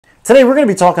Today we're going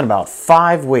to be talking about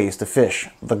 5 ways to fish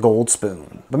the gold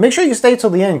spoon. But make sure you stay till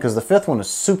the end because the 5th one is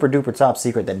super duper top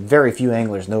secret that very few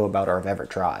anglers know about or have ever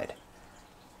tried.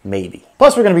 Maybe.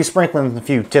 Plus we're going to be sprinkling a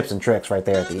few tips and tricks right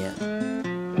there at the end.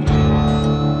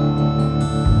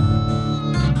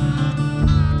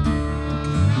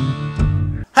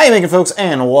 How you making, folks,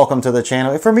 and welcome to the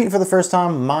channel. If we're meeting for the first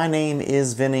time, my name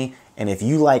is Vinny, and if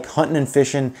you like hunting and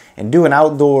fishing and doing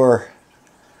outdoor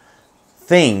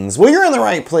things, well, you're in the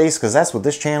right place because that's what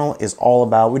this channel is all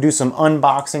about. We do some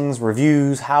unboxings,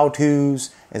 reviews,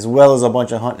 how-tos, as well as a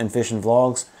bunch of hunting and fishing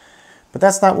vlogs. But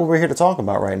that's not what we're here to talk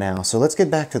about right now, so let's get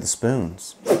back to the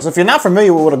spoons. So if you're not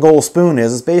familiar with what a gold spoon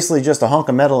is, it's basically just a hunk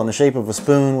of metal in the shape of a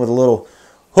spoon with a little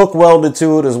hook welded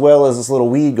to it, as well as this little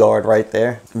weed guard right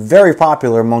there. Very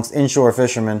popular amongst inshore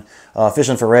fishermen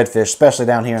fishing for redfish, especially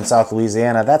down here in South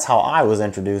Louisiana. That's how I was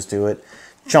introduced to it,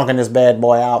 chunking this bad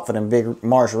boy out for them big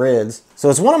marsh reds. So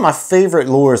it's one of my favorite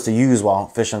lures to use while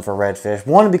fishing for redfish.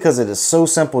 One, because it is so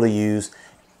simple to use,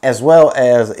 as well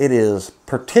as it is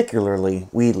particularly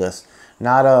weedless.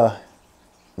 Not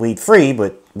weed free,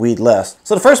 but weedless.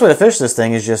 So the first way to fish this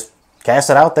thing is just cast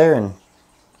it out there and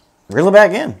reel it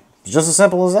back in. It's just as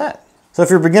simple as that. So if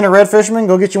you're a beginner red fisherman,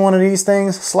 go get you one of these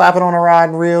things, slap it on a rod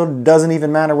and reel. Doesn't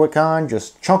even matter what kind,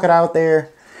 just chunk it out there,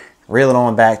 reel it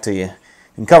on back to you.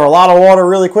 You can cover a lot of water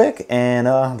really quick, and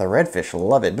the redfish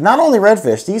love it. But not only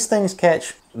redfish, these things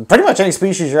catch pretty much any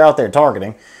species you're out there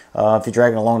targeting. If you're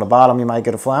dragging along the bottom, you might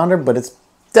get a flounder, but it's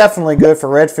definitely good for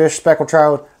redfish, speckled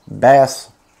trout, bass.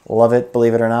 Love it,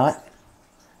 believe it or not.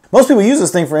 Most people use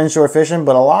this thing for inshore fishing,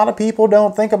 but a lot of people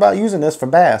don't think about using this for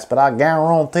bass. But I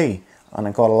guarantee I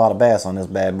done caught a lot of bass on this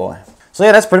bad boy. So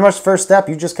yeah, that's pretty much the first step.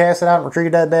 You just cast it out and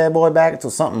retrieve that bad boy back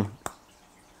until something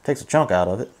takes a chunk out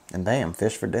of it. And bam,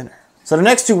 fish for dinner. So the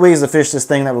next 2 ways to fish this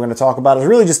thing that we're going to talk about is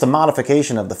really just a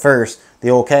modification of the first,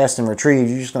 the old cast and retrieve.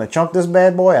 You're just going to chunk this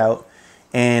bad boy out.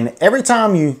 And every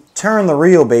time you turn the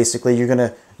reel, basically, you're going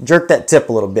to jerk that tip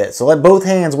a little bit. So let both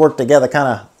hands work together,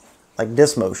 kind of like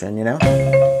this motion, you know?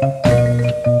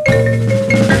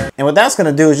 And what that's going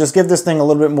to do is just give this thing a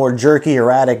little bit more jerky,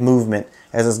 erratic movement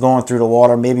as it's going through the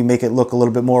water. Maybe make it look a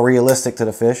little bit more realistic to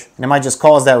the fish. And it might just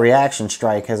cause that reaction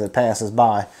strike as it passes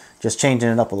by, just changing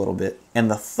it up a little bit.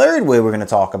 And the third way we're going to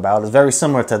talk about is very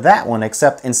similar to that one,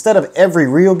 except instead of every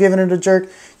reel giving it a jerk,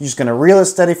 you're just going to reel it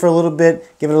steady for a little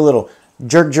bit, give it a little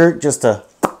jerk just to,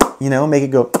 you know, make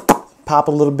it go pop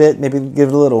a little bit, maybe give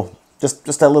it a little, just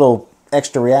that little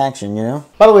extra reaction, you know?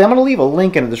 By the way, I'm going to leave a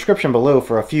link in the description below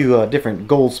for a few different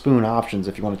gold spoon options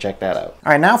if you want to check that out.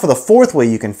 All right, now for the 4th way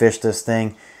you can fish this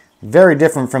thing, very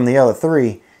different from the other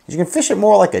 3, is you can fish it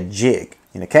more like a jig.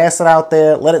 You know, cast it out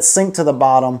there, let it sink to the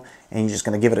bottom, and you're just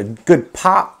going to give it a good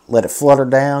pop, let it flutter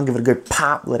down, give it a good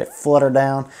pop, let it flutter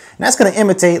down. And that's going to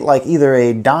imitate like either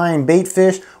a dying bait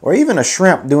fish or even a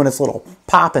shrimp doing its little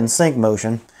pop and sink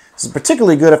motion. This is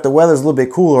particularly good if the weather's a little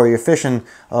bit cooler or you're fishing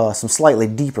some slightly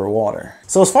deeper water.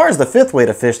 So as far as the 5th way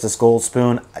to fish this gold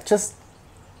spoon, I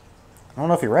don't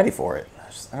know if you're ready for it.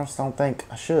 I just don't think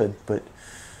I should, but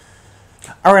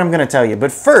all right, I'm going to tell you.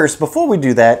 But first, before we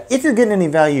do that, if you're getting any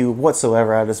value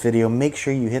whatsoever out of this video, make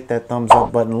sure you hit that thumbs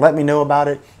up button. Let me know about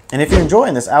it. And if you're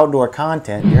enjoying this outdoor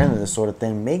content, you're into this sort of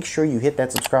thing, make sure you hit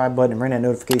that subscribe button and ring that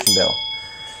notification bell,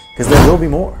 because there will be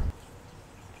more.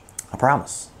 I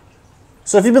promise.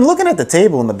 So if you've been looking at the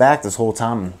table in the back this whole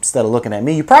time instead of looking at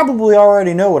me, you probably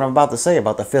already know what I'm about to say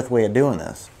about the 5th way of doing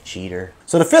this. Cheater.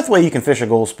 So the 5th way you can fish a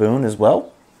gold spoon is,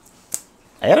 well,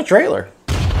 add a trailer.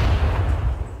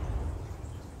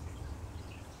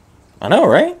 I know,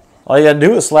 right? All you gotta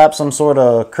do is slap some sort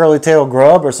of curly tail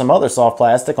grub or some other soft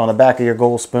plastic on the back of your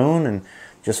gold spoon and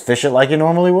just fish it like you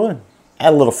normally would.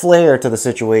 Add a little flair to the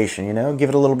situation, you know, give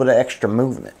it a little bit of extra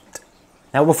movement.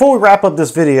 Now before we wrap up this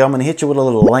video, I'm gonna hit you with a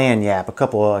little land yap, a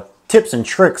couple of tips and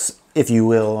tricks, if you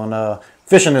will, on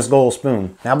fishing this gold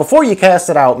spoon. Now before you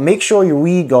cast it out, make sure your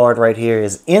weed guard right here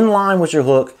is in line with your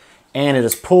hook and it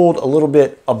is pulled a little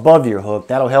bit above your hook.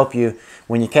 That'll help you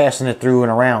when you're casting it through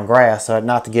and around grass so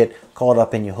not to get caught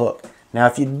up in your hook. Now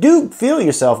if you do feel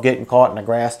yourself getting caught in the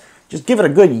grass, just give it a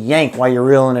good yank while you're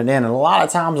reeling it in, and a lot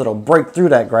of times it'll break through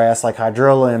that grass like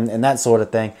hydrilla and that sort of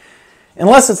thing.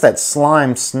 Unless it's that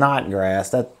slime snot grass,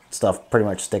 that stuff pretty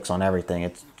much sticks on everything.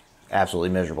 It's absolutely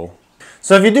miserable.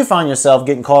 So if you do find yourself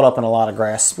getting caught up in a lot of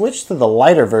grass, switch to the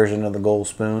lighter version of the gold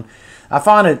spoon. I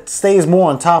find it stays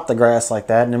more on top of the grass like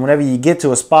that, and then whenever you get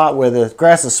to a spot where the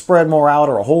grass is spread more out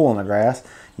or a hole in the grass,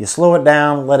 you slow it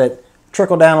down, let it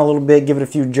trickle down a little bit, give it a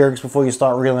few jerks before you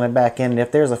start reeling it back in, and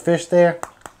if there's a fish there,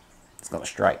 it's going to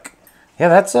strike. Yeah,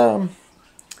 that's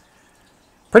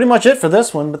pretty much it for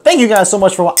this one, but thank you guys so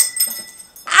much for watching.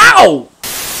 Ow!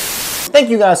 Thank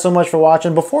you guys so much for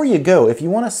watching. Before you go, if you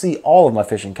want to see all of my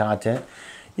fishing content,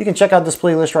 you can check out this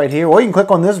playlist right here, or you can click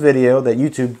on this video that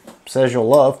YouTube says you'll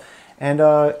love. And,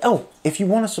 oh, if you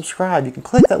want to subscribe, you can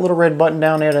click that little red button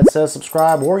down there that says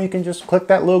subscribe, or you can just click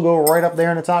that logo right up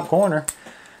there in the top corner.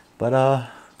 But,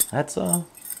 that's,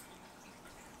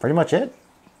 pretty much it.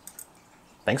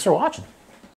 Thanks for watching.